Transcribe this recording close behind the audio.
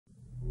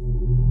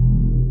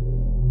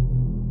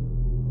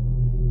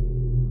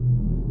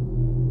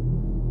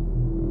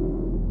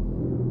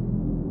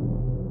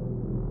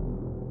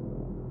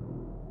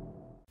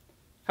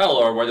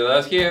Hello everybody,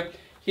 Daz here.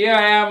 Here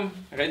I am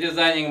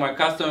redesigning my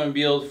custom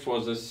build for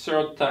the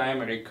third time,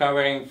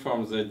 recovering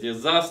from the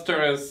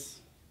disastrous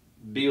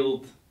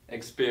build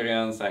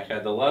experience I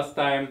had the last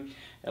time.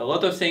 A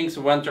lot of things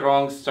went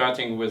wrong,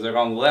 starting with the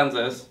wrong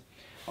lenses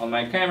on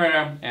my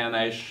camera, and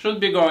I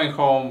should be going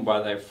home,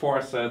 but I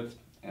forced it,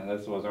 and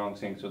that was the wrong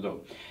thing to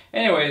do.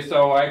 Anyway,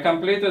 so I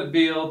completed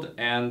build,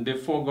 and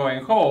before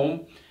going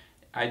home,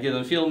 I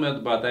didn't film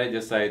it, but I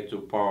decided to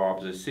power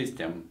up the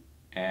system,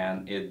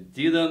 and it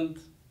didn't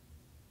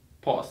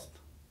post.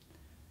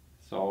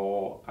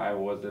 So I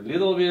was a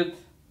little bit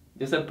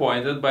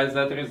disappointed by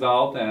that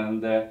result,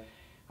 and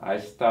I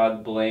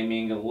start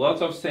blaming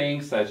lots of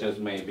things, such as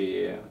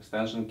maybe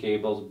extension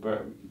cables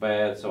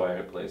bad, so I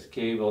replaced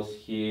cables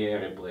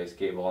here, replaced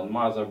cable on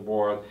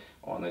motherboard,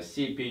 on a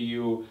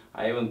CPU.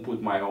 I even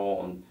put my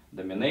own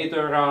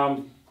dominator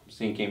RAM,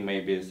 thinking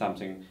maybe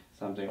something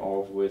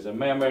off with the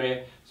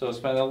memory. So I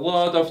spent a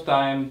lot of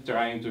time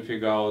trying to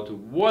figure out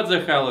what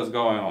the hell is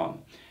going on.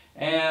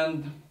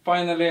 And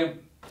finally,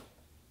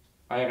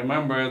 I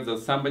remember that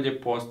somebody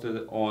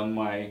posted on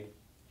my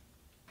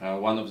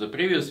one of the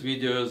previous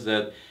videos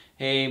that,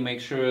 hey,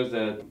 make sure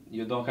that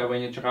you don't have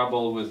any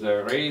trouble with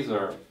the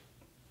Razer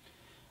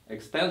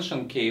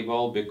extension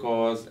cable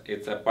because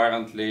it's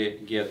apparently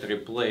get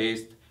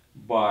replaced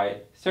by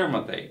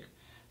Thermaltake.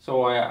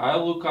 So I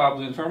look up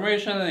the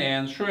information,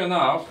 and sure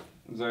enough,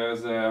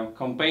 there's a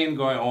campaign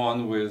going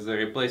on with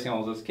replacing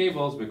all those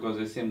cables because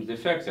it seems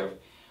defective.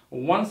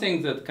 One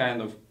thing that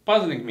kind of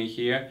puzzling me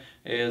here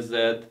is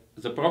that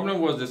the problem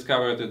was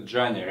discovered in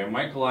January.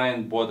 My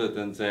client bought it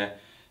in the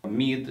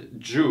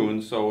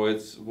mid-June, so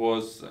it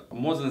was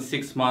more than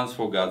 6 months,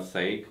 for God's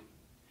sake,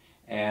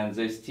 and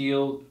they're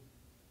still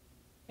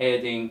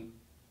adding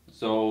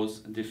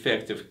those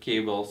defective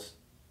cables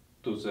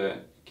to the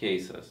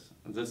cases.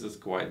 This is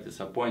quite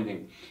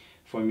disappointing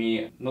for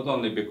me, not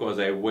only because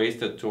I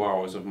wasted 2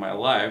 hours of my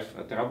life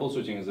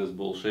troubleshooting this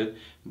bullshit,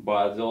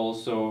 but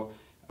also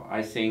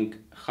I think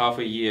half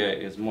a year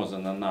is more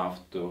than enough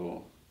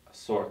to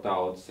sort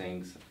out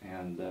things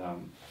and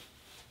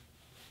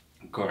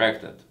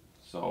correct it.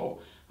 So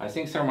I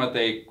think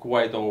Thermaltake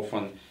quite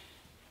often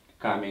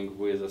coming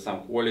with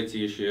some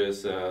quality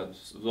issues.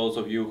 Those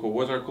of you who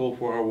water-cooled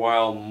for a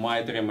while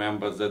might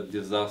remember that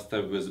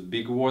disaster with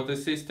big water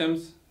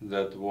systems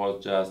that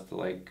was just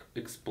like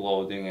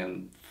exploding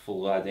and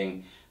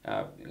flooding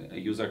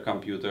user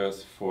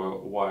computers for a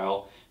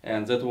while,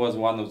 and that was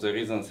one of the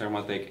reasons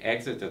Thermaltake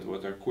exited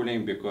water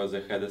cooling, because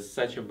they had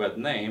such a bad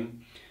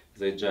name,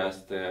 they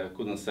just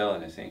couldn't sell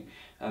anything.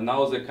 And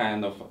now they're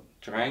kind of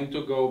trying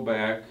to go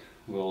back.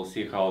 We'll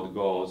see how it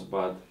goes,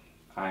 but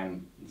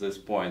I'm at this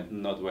point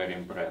not very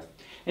impressed.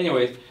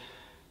 Anyways,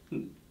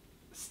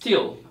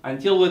 still,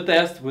 until we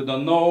test, we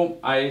don't know.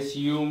 I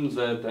assume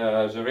that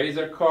the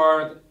Razer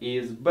card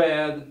is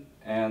bad,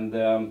 and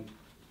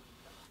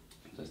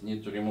just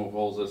need to remove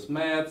all those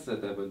mats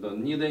that we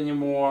don't need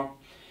anymore.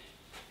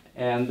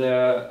 And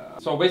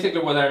so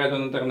basically what I read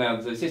on the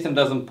internet, the system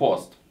doesn't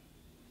post.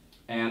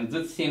 And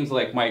that seems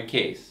like my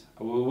case.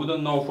 We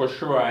wouldn't know for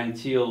sure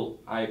until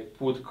I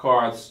put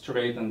cards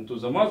straight into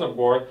the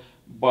motherboard,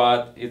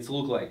 but it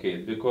looked like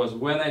it, because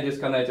when I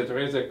disconnected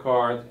Razer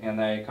card and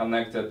I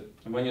connected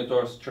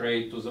monitor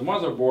straight to the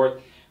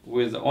motherboard,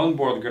 with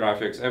onboard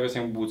graphics,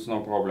 everything boots no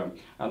problem.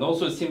 And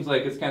also it seems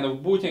like it's kind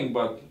of booting,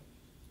 but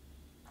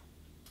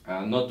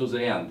not to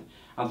the end.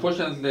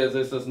 Unfortunately,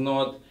 this is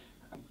not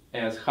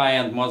as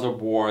high-end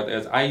motherboard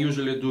as I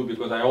usually do,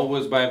 because I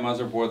always buy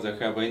motherboards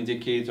that have an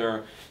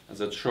indicator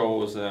that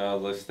shows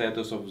the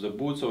status of the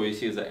boot, so you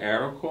see the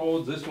error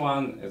code. This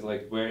one is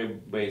like very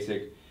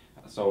basic,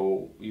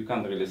 so you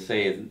can't really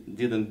say it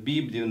didn't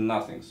beep, didn't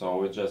nothing,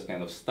 so it's just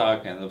kind of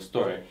stuck, end of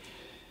story.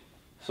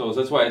 So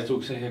that's why it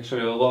took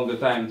actually a longer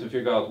time to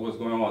figure out what's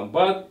going on.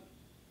 But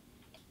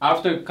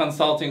after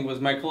consulting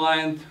with my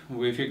client,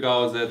 we figured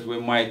out that we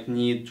might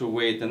need to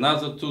wait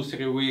another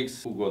 2-3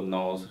 weeks. God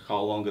knows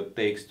how long it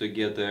takes to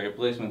get a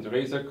replacement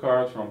Razer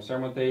card from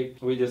Thermaltake.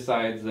 We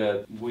decided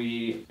that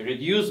we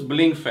reduce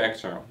blink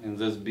factor in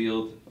this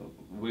build.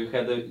 We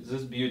had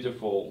this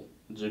beautiful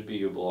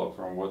GPU block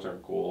from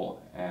Watercool,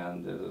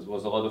 and there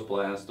was a lot of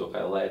plans to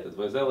highlight it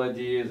with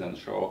LEDs and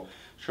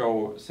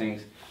show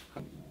things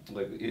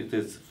like it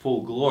is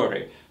full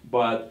glory.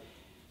 But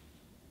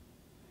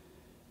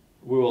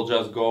we will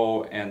just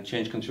go and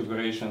change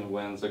configuration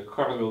when the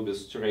card will be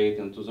straight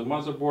into the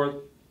motherboard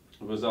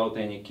without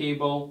any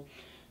cable.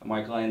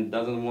 My client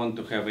doesn't want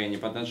to have any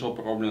potential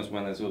problems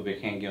when it will be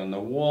hanging on the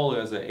wall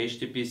as a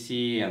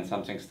HTPC and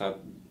something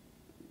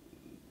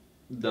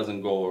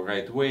doesn't go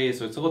right way.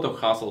 So it's a lot of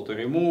hassle to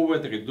remove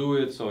it,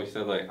 redo it. So he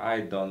said, like,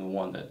 I don't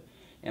want it.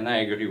 And I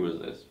agree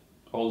with this.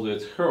 Although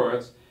it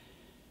hurts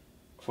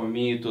for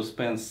me to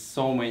spend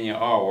so many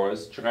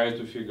hours trying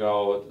to figure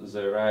out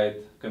the right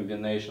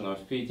combination of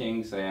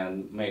fittings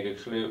and make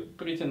actually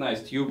pretty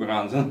nice tube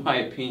runs, in my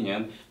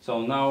opinion.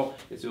 So now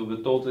it will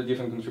be totally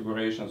different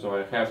configuration, so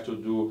I have to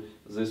do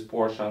this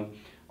portion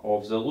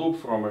of the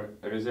loop from a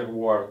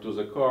reservoir to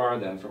the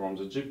card and from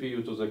the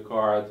GPU to the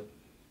card,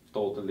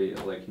 totally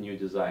like new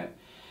design.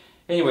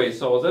 Anyway,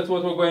 so that's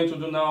what we're going to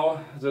do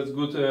now. That's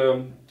good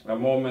a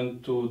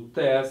moment to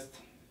test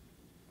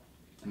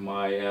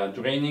my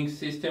draining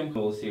system.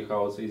 We'll see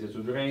how it's easy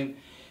to drain,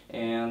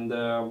 and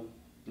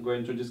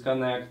going to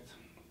disconnect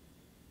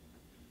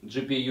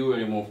GPU,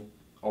 remove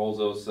all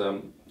those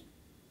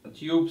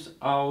tubes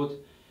out,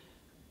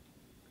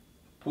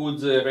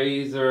 put the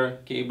razor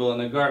cable in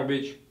the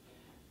garbage,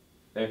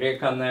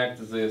 reconnect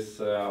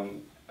this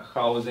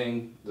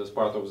housing, this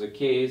part of the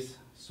case,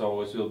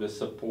 so it will be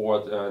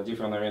support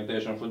different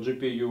orientation for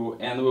GPU,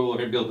 and we will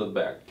rebuild it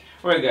back.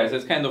 Alright guys,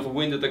 it's kind of a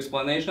winded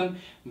explanation,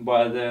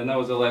 but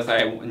nevertheless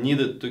I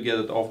needed to get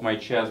it off my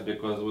chest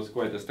because it was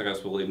quite a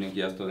stressful evening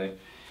yesterday.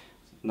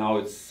 Now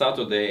it's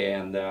Saturday,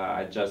 and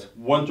I just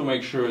want to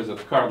make sure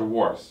that card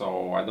works,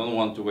 so I don't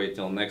want to wait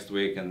till next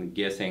week and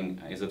guessing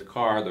is it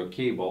card or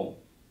cable.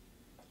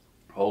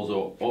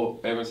 Although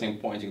everything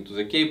pointing to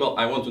the cable,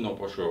 I want to know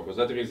for sure. For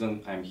that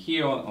reason I'm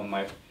here on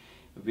my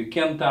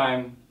weekend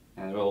time,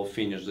 and we'll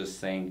finish this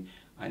thing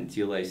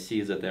until I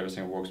see that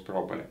everything works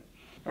properly.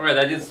 Alright,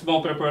 I did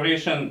small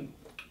preparation.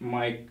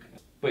 My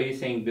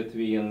spacing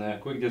between a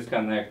quick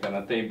disconnect and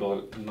a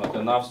table not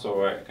enough,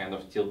 so I kind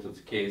of tilted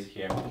the case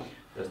here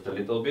just a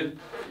little bit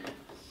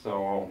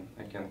so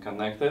I can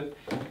connect it.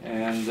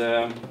 And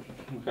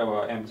we have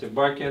our empty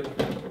bucket.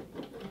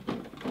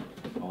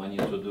 All I need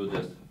to do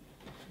is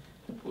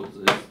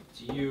put this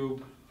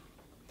tube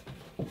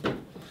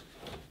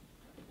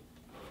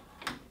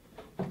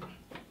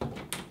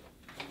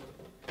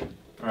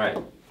right.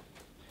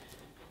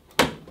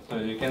 So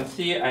you can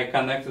see I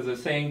connected the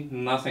thing,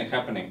 nothing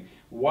happening.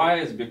 Why?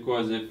 Is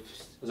because if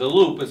the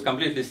loop is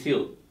completely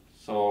sealed,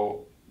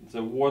 so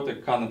the water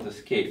cannot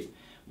escape.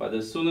 But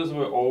as soon as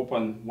we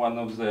open one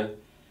of the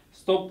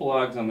stop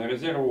plugs on the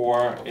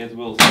reservoir, it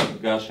will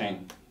start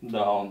gushing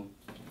down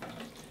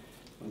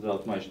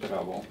without much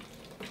trouble.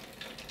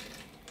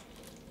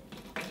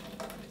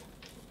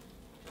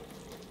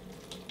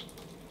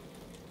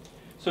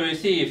 So you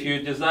see, if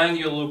you design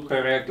your loop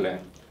correctly,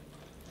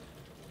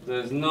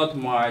 there's not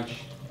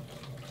much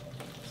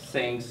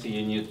things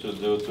you need to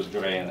do to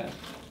drain it.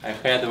 I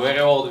had a very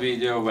old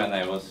video when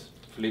I was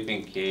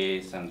flipping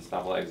case and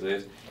stuff like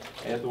this.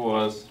 It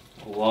was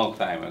a long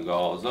time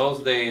ago.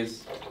 Those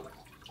days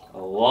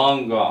are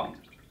long gone.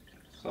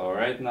 So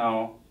right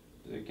now,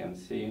 as you can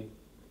see,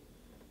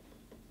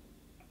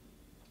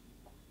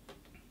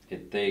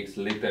 it takes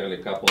literally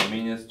a couple of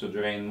minutes to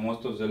drain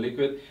most of the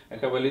liquid. I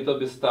have a little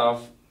bit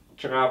stuff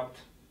trapped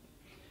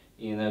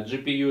in a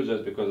GPU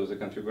just because of the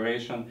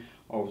configuration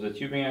of the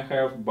tubing I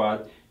have,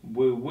 but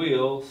we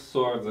will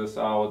sort this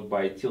out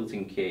by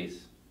tilting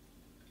case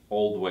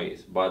old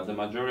ways, but the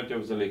majority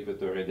of the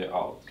liquid already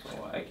out,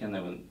 so I can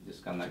even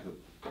disconnect it.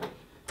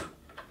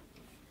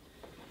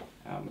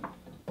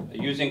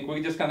 Using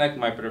quick disconnect,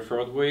 my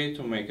preferred way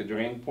to make a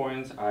drain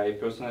points. I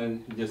personally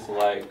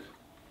dislike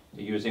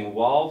using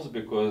valves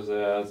because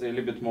there's a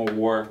little bit more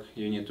work.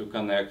 You need to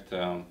connect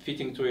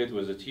fitting to it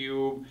with a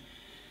tube,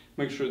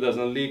 make sure it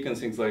doesn't leak and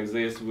things like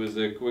this. With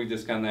a quick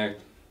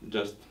disconnect,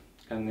 just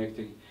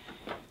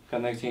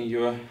connecting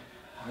your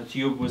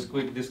tube with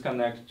quick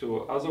disconnect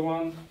to other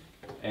one,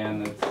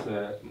 and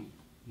it's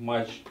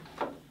much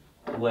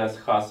less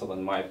hassle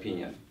in my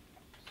opinion.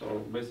 So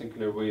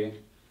basically we're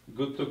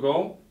good to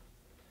go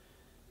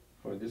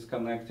for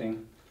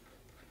disconnecting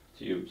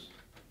tubes.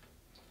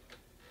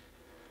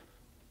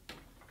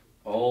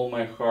 All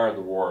my hard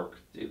work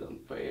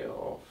didn't pay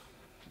off.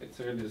 It's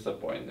really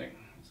disappointing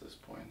at this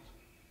point.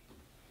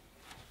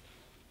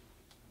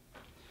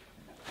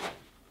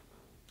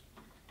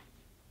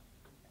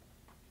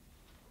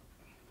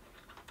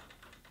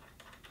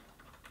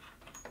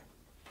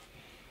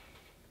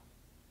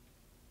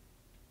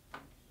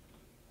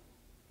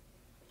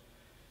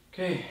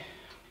 Okay.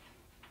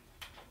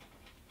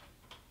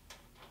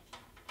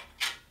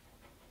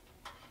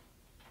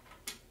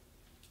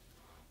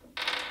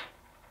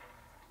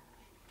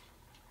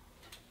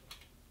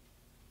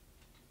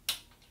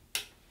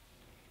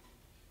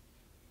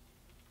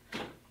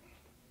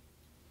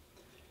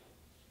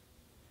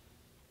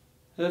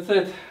 That's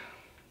it.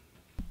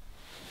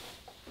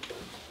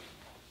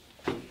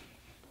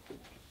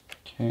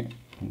 Okay,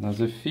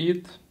 another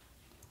feed.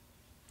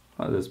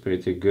 Oh, that's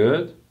pretty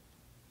good.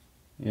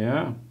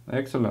 Yeah,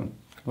 excellent.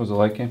 Was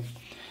lucky.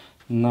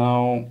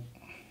 Now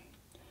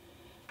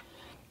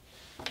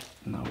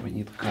we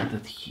need to cut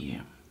it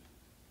here.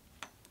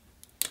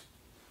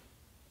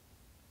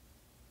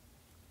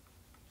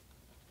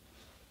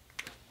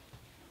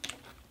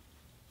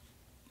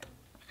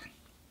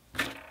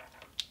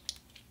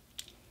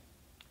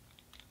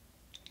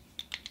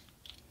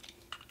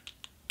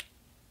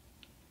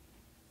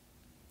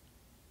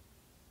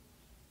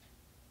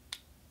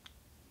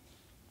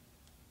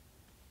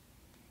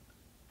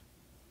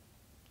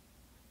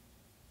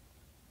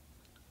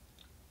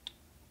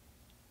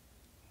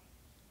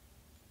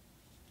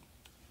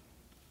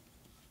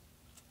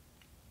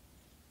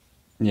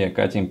 Yeah,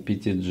 cutting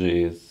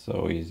PTG is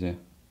so easy.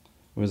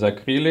 With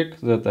acrylic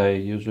that I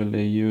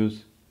usually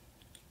use,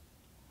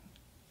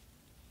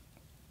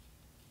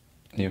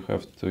 you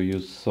have to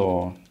use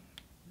saw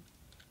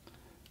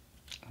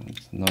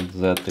It's not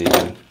that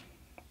easy.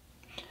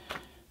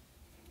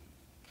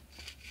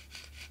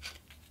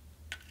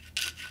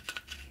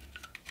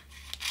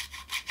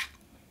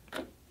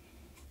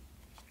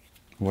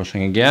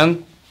 Washing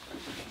again.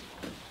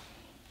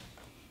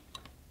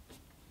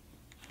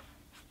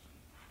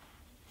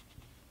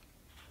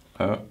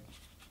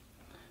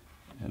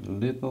 A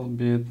little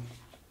bit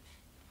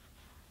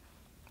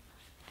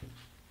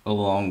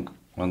long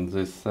on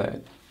this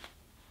side.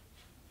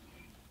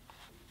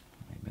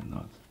 Maybe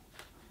not.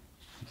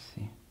 Let's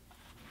see.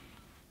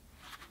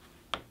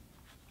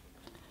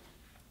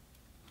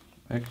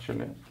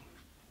 Actually,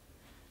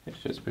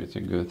 it's pretty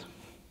good.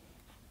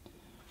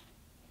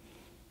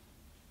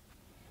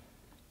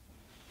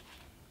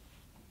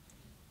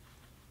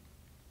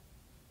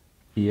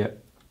 Yeah,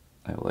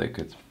 I like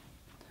it.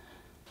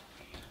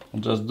 I'll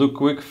just do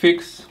quick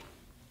fix.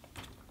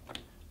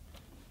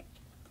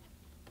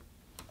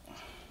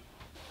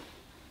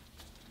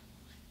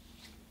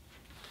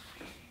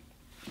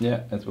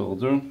 Yeah, it will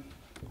do.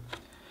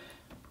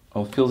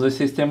 I'll fill the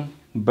system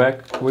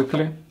back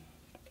quickly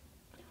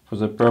for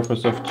the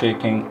purpose of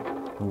checking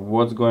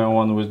what's going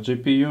on with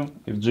GPU.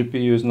 If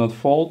GPU is not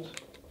fault,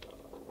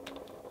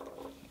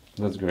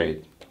 that's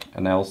great.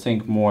 And I'll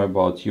think more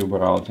about tube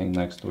routing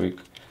next week.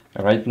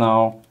 Right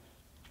now,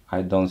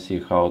 I don't see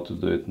how to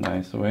do it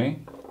nice way.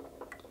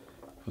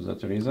 For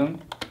that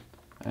reason,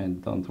 I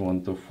don't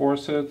want to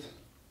force it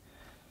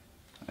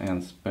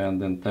and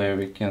spend the entire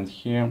weekend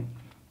here.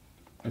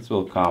 It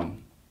will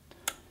come.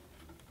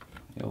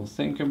 You'll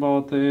think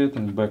about it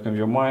in the back of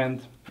your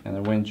mind, and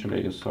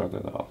eventually you sort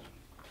it out.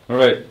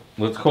 Alright,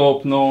 let's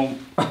hope no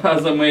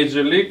other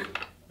major leak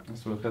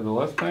as we had the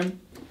last time.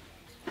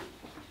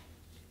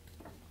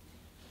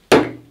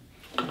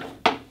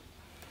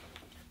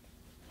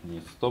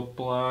 Need stop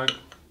plug.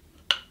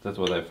 That's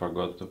what I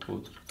forgot to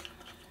put.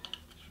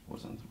 Which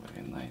wasn't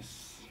very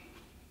nice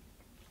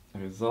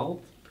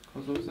result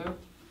because of that.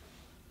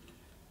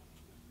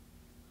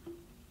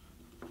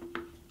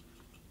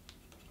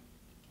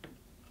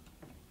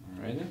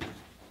 Alrighty.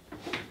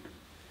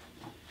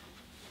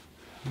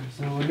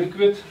 There's our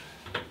liquid.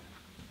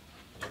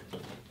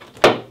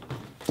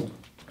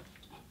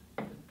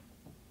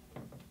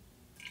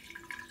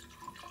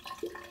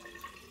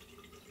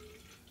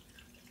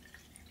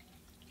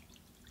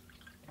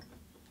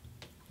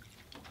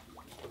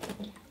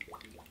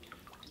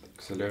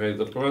 Accelerate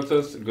the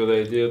process.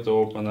 Good idea to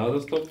open other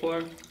stop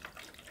plug.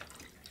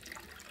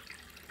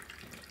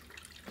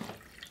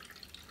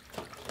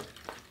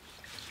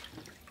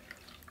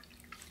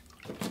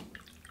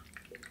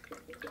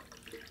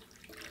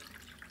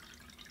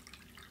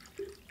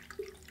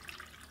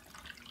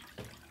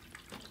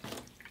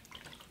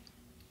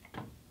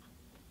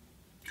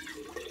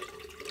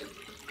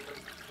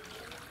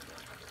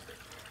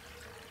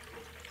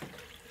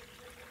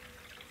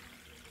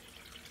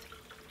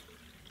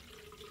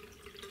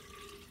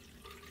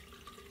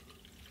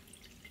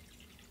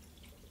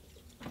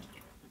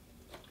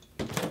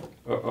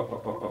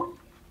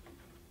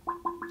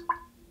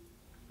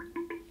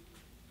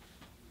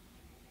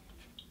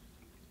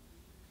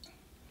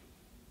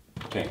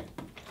 Okay.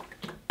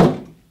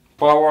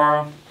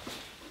 Power.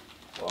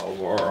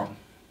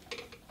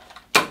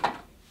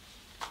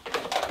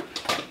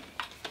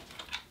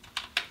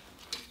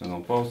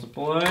 External power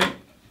supply.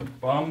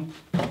 Pump.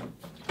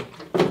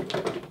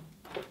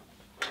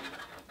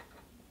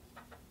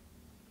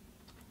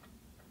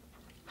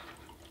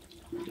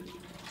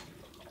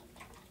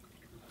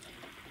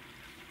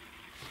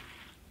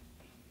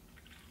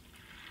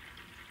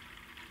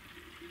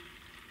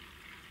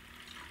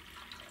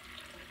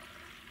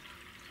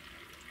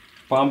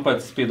 Pump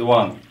at speed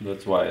 1,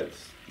 that's why it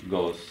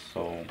goes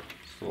so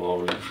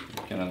slowly.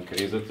 You can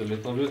increase it a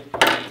little bit.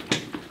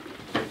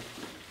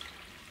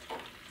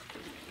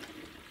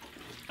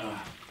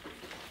 I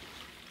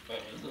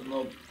don't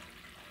know.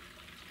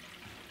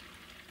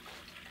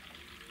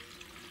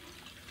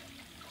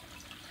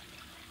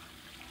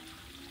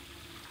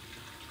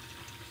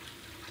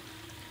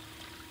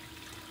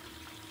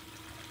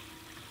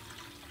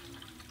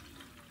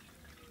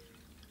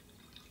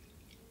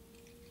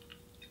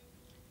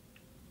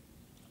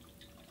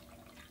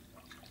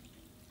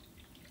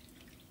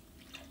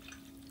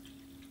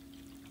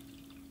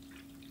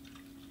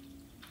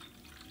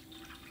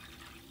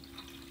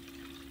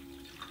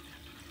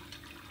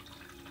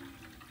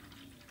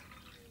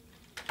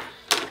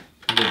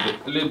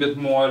 A little bit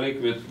more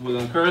liquid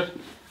wouldn't hurt.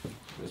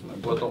 Here's my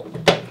bottle,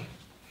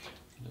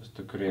 just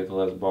to create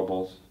less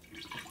bubbles.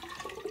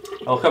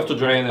 I'll have to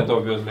drain it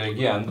obviously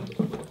again,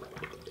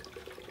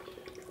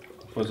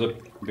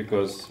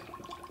 because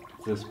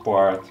this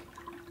part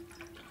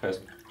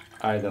has,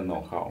 I don't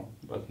know how,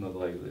 but not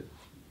like this,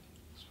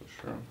 that's for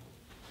sure.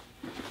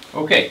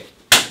 Okay,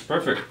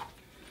 perfect.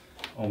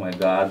 Oh my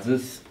god,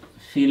 this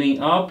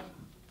filling up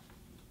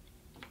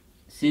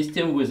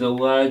system with a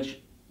large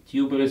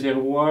tube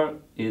reservoir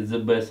is the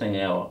best thing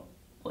ever,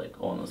 like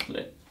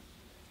honestly.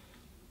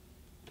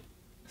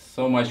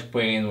 So much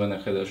pain when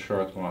I had a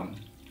short one.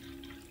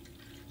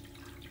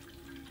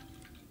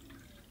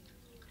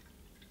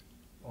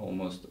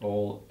 almost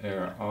all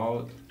air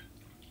out,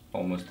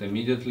 almost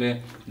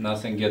immediately.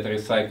 Nothing get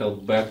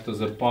recycled back to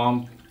the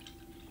pump.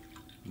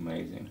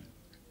 Amazing.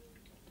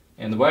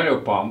 And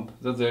vario pump,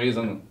 that's the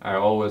reason I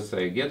always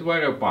say get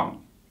vario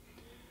pump.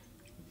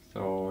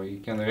 So you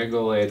can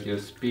regulate your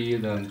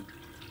speed and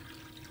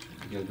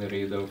get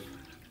rid of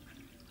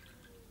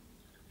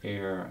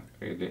air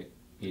really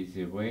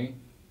easy way.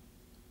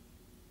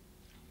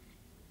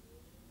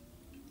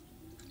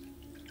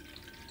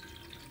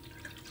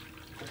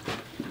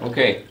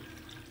 Okay,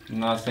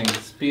 nothing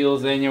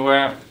spills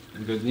anywhere.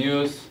 Good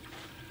news.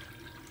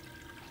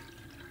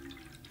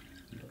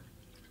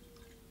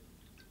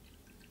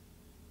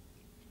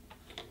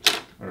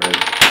 Alright,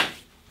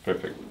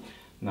 perfect.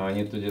 Now I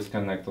need to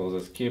disconnect all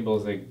those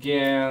cables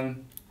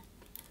again.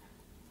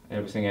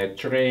 Everything I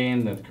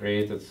trained and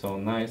created so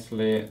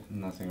nicely,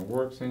 nothing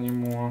works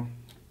anymore.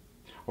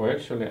 Oh,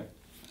 actually, I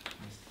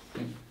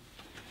think,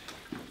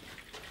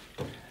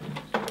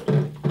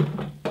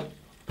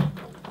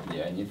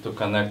 yeah, I need to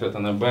connect it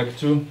on the back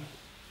too.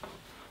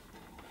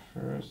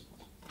 First.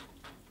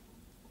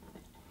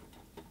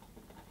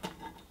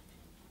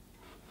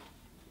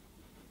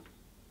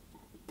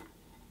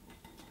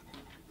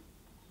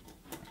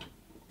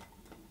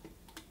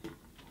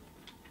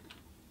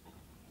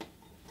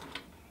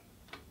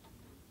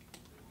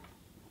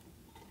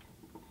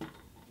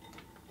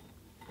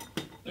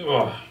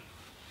 Oh,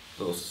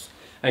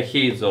 I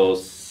hate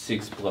those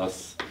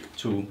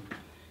 6+2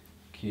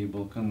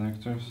 cable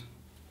connectors.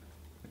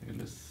 They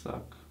really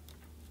suck.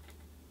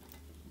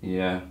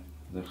 Yeah,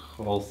 the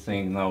whole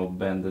thing now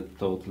bended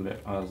totally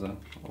other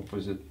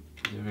opposite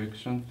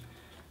direction.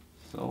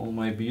 So all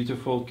my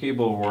beautiful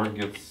cable work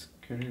gets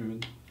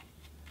screwed.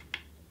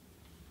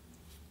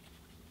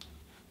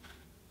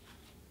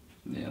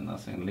 Yeah,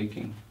 nothing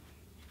leaking.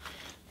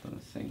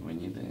 Don't think we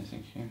need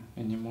anything here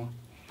anymore.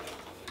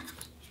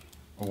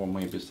 Or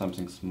maybe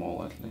something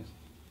small at least.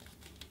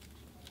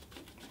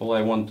 All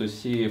I want to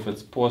see if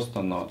it's post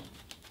or not.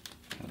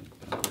 And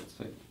that's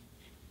it.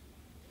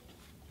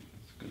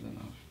 It's good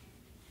enough.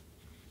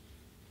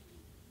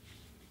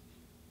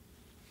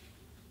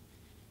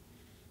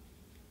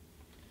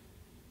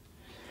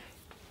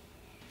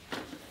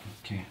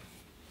 Okay.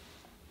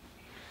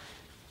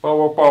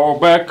 Power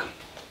back.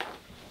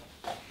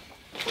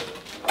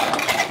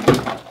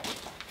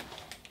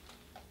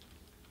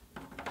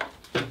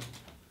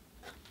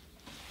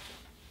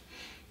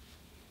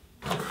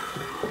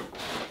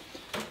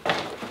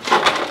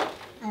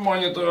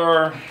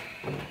 Monitor,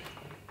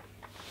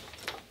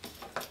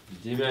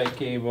 DVI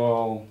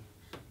cable,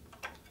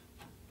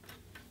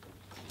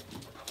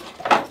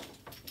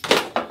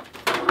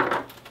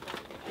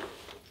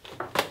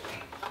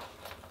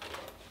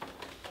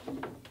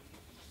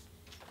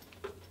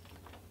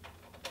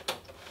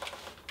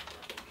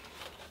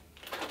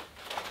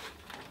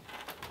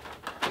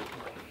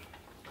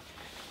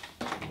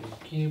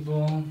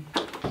 cable.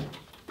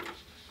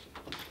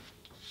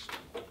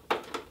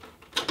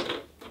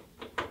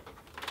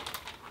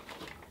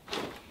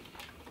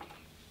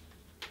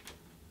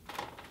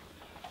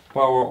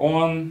 Power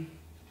on,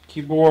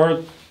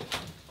 keyboard.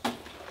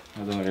 I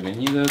don't really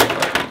need it,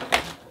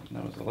 but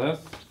nevertheless.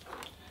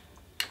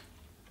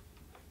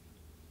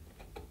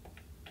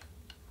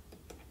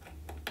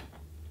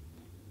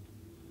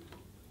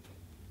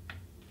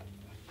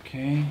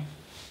 Okay.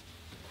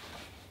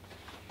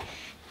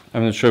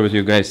 I'm not sure what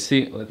you guys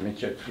see. Let me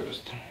check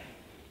first.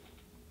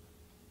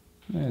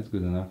 Yeah, it's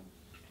good enough.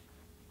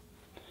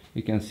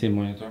 You can see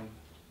monitor.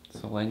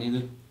 That's all I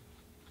needed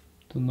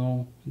to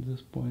know at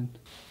this point.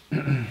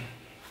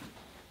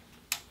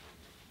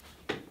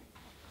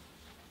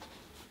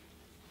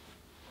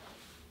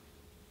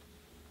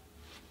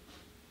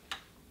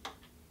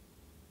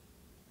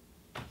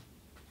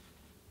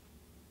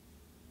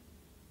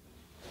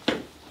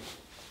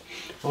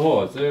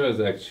 Oh, there is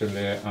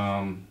actually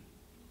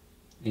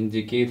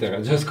indicator.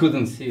 I just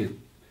couldn't see it.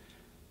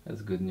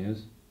 That's good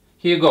news.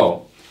 Here you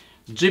go.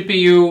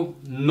 GPU,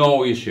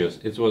 no issues.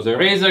 It was a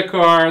Razer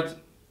card,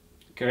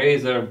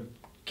 Razer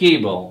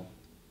cable.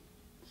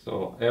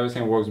 So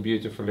everything works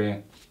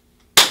beautifully.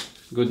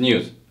 Good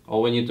news.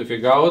 All we need to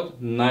figure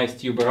out, nice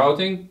tube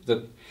routing,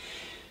 that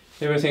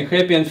everything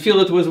happy, and fill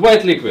it with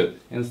white liquid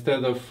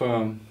instead of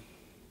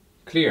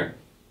clear.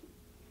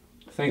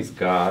 Thanks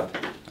God.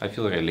 I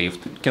feel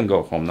relieved. Can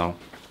go home now.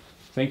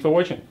 Thanks for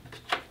watching.